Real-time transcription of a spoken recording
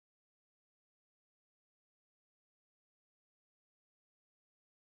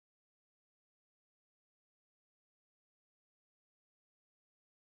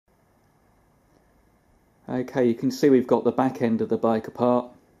Okay, you can see we've got the back end of the bike apart.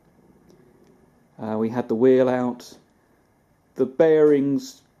 We had the wheel out. The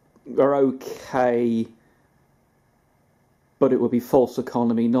bearings are okay, but it would be false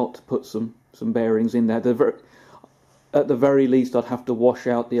economy not to put some bearings in there. At the very least, I'd have to wash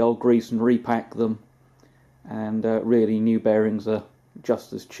out the old grease and repack them, and really new bearings are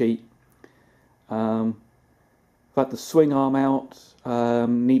just as cheap. I've had the swing arm out.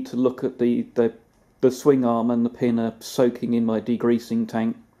 Need to look at the swing arm and the pin are soaking in my degreasing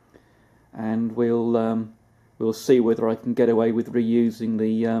tank, and we'll see whether I can get away with reusing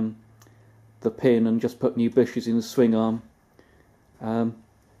the pin and just put new bushes in the swing arm.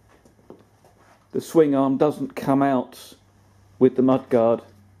 The swing arm doesn't come out with the mudguard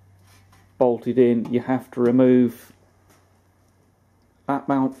bolted in. You have to remove that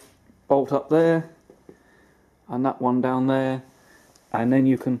mount bolt up there and that one down there, and then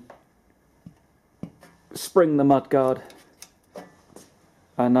you can spring the mudguard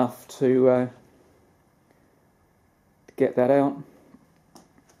enough to get that out.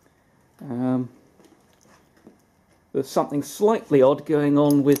 There's something slightly odd going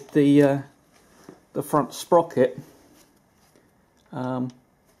on with the front sprocket. Some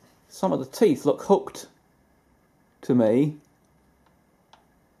of the teeth look hooked to me,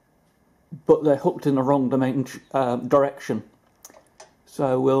 but they're hooked in the wrong direction.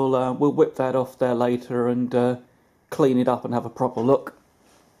 So we'll whip that off there later and clean it up and have a proper look.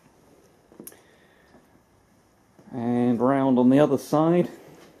 And round on the other side,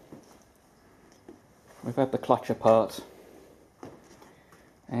 we've had the clutch apart,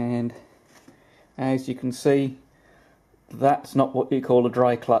 and as you can see, that's not what you call a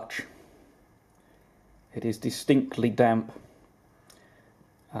dry clutch. It is distinctly damp.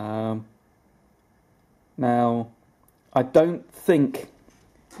 Now, I don't think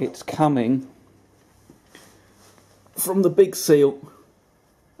it's coming from the big seal,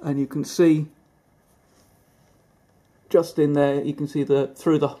 and you can see just in there, you can see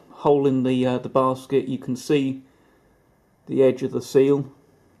through the hole in the basket, you can see the edge of the seal.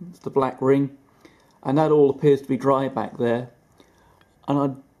 It's the black ring, and that all appears to be dry back there. And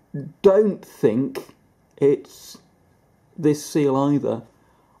I don't think it's this seal either.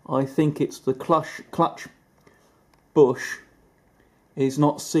 I think it's the clutch bush is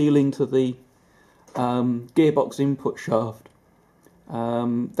not sealing to the gearbox input shaft.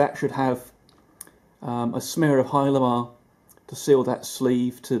 That should have a smear of Hylamar to seal that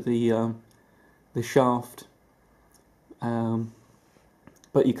sleeve to the shaft,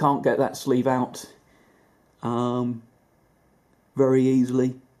 but you can't get that sleeve out very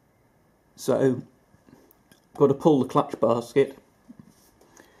easily, so I've got to pull the clutch basket.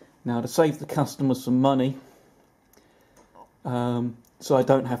 Now, to save the customer some money, so I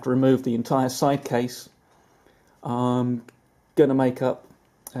don't have to remove the entire side case, I'm going to make up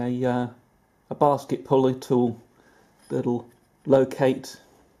a basket puller tool that'll locate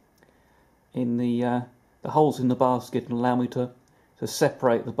in the holes in the basket and allow me to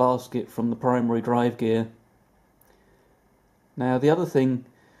separate the basket from the primary drive gear. Now, the other thing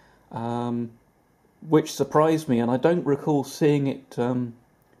which surprised me, and I don't recall seeing it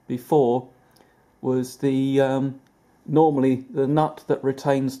before, was normally the nut that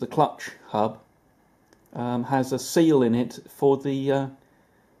retains the clutch hub has a seal in it for the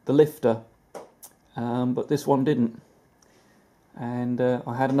lifter, but this one didn't, and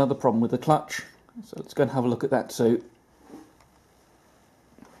I had another problem with the clutch, so let's go and have a look at that too.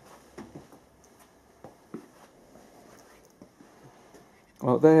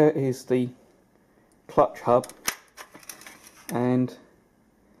 Well, there is the clutch hub, and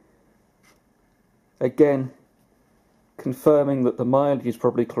again, confirming that the mileage is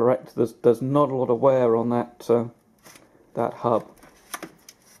probably correct, there's not a lot of wear on that hub.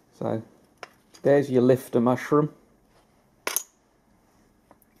 So there's your lifter mushroom,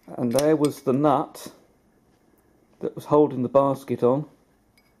 and there was the nut that was holding the basket on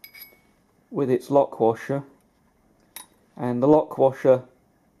with its lock washer, and the lock washer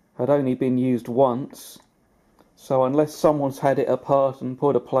had only been used once, so unless someone's had it apart and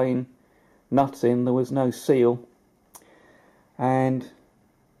put a plain nut in, there was no seal. And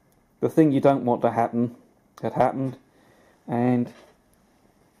the thing you don't want to happen had happened, and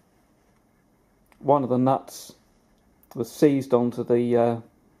one of the nuts was seized onto the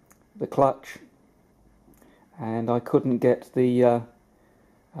clutch, and I couldn't get the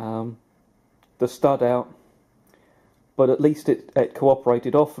stud out, but at least it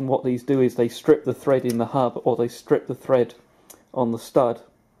cooperated. Often what these do is they strip the thread in the hub, or they strip the thread on the stud,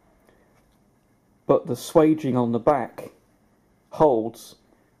 but the swaging on the back holds,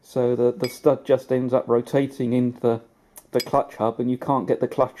 so the stud just ends up rotating into the clutch hub, and you can't get the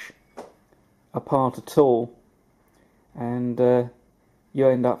clutch apart at all, and you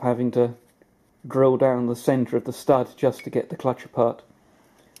end up having to drill down the centre of the stud just to get the clutch apart.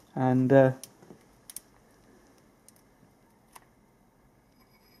 And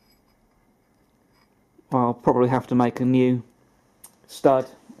I'll probably have to make a new stud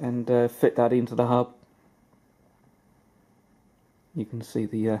and fit that into the hub. You can see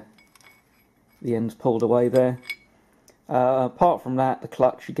the ends pulled away there. Apart from that, the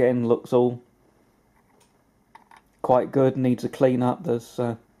clutch again looks all quite good, needs a clean up. There's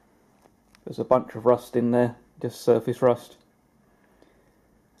a bunch of rust in there, just surface rust.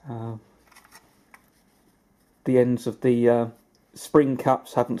 The ends of the spring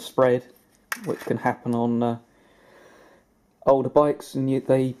cups haven't spread, which can happen on older bikes, and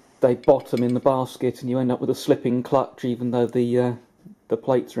they bottom in the basket and you end up with a slipping clutch even though the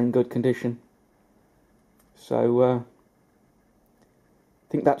plates are in good condition. So I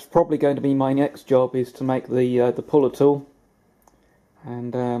think that's probably going to be my next job, is to make the puller tool,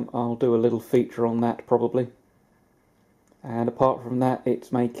 and I'll do a little feature on that probably. And apart from that,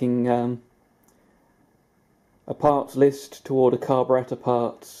 it's making a parts list to order carburetor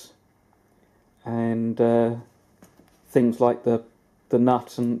parts and things like the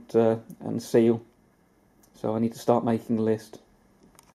nut and seal. So I need to start making a list.